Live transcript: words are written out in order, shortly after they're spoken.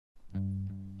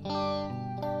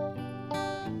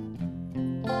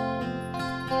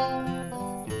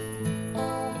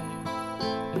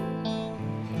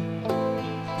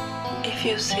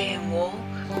you see him walk,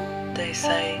 they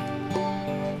say,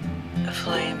 a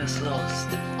flame is lost.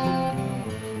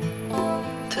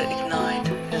 To ignite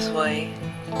his way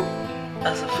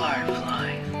as a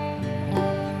firefly.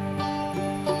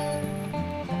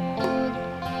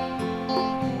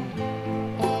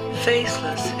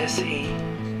 Faceless is he,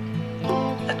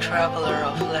 a traveler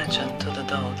of legend to the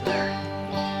dawdler,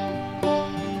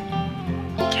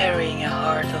 carrying a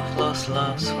heart of lost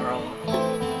loves for all.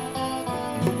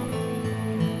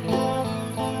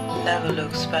 Never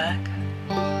looks back,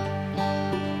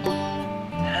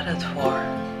 headed for.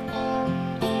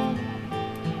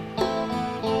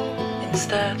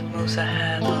 Instead moves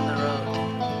ahead on the road.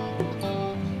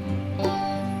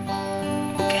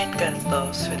 Caint gets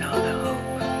lost without a hope.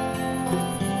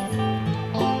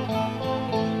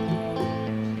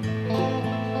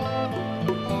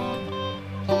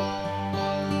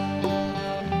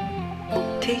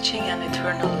 Teaching an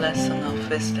eternal lesson of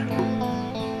wisdom.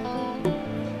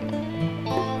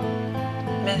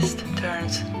 Mist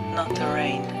turns not to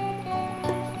rain.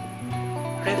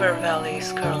 River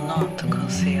valleys curl not to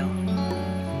conceal.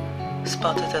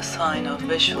 Spotted a sign of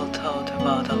wishful thought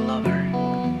about a lover.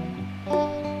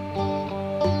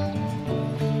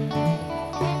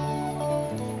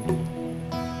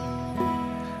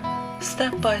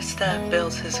 Step by step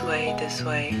builds his way this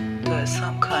way to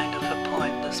some kind of a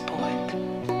pointless point.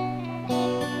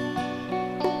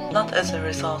 Not as a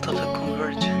result of a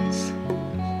convergence,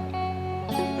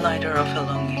 neither of a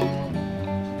longing.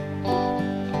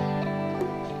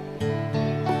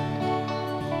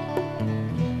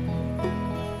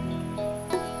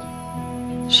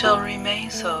 Shall remain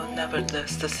so,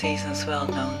 nevertheless, the seasons well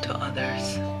known to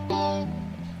others,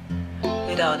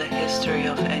 without a history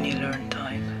of any learned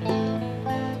time.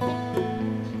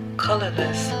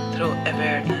 Colorless through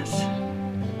awareness,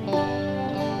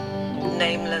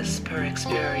 nameless per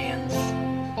experience,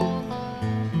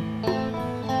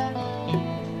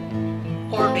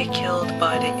 or be killed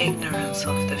by the ignorance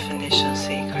of definition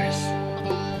seekers.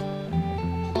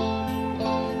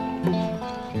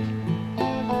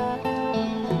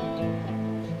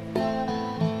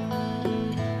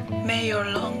 May your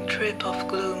long trip of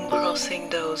gloom crossing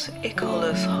those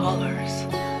echoless hollers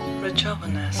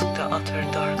rejuvenesce the utter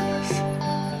darkness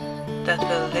that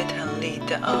will litNlead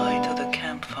the eye to the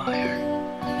campfire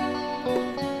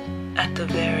at the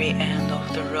very end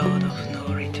of the road of no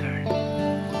return,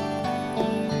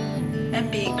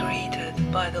 and be greeted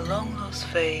by the long lost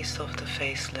face of the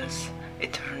faceless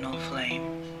eternal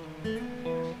flame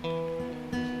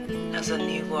as a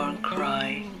newborn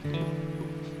cry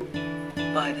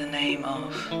by the name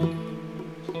of,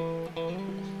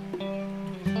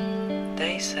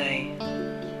 they say,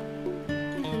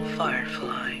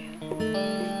 FireFly.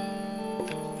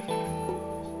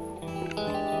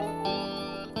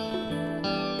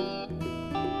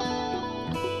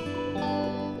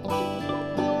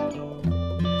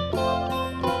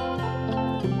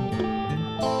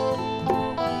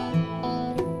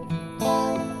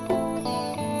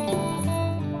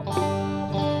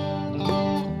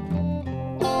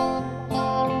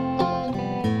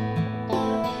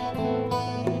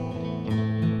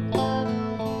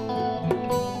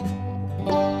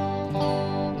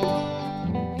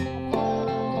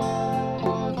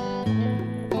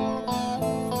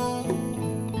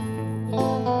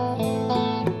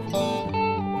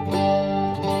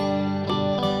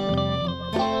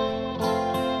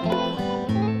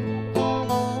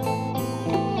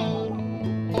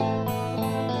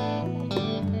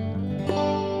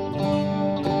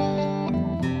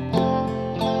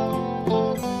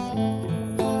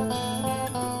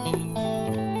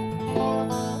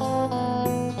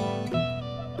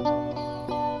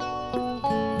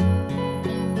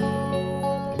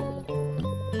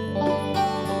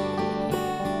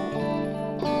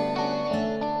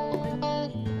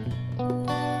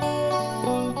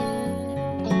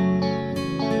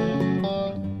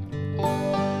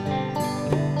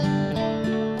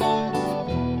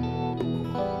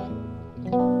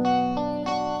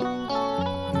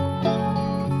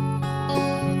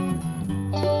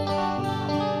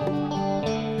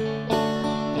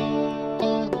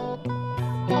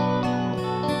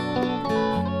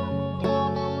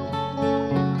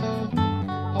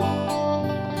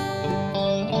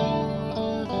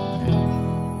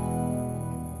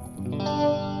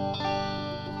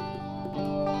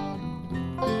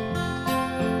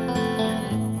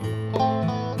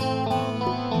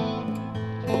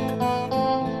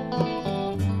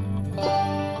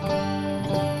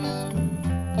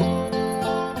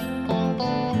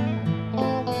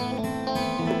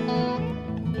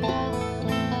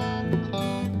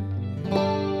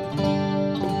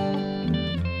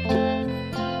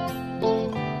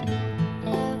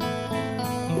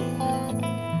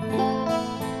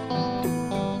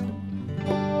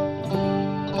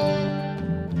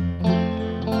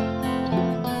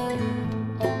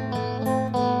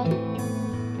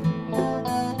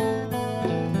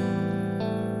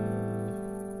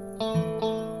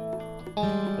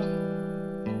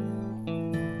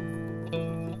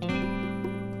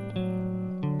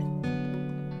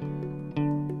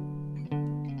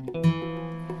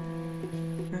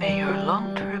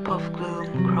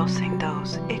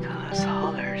 echoless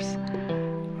hollers,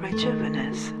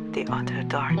 rejuvenesce the utter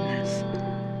darkness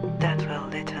that will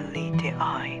litNlead the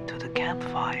eye to the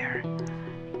campfire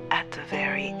at the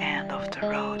very end of the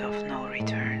road of no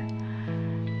return,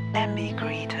 and be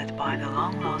greeted by the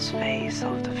long-lost face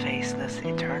of the faceless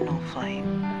eternal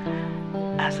flame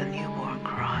as a newborn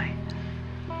cry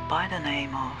by the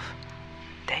name of,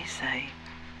 they say,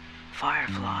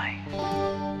 FireFly.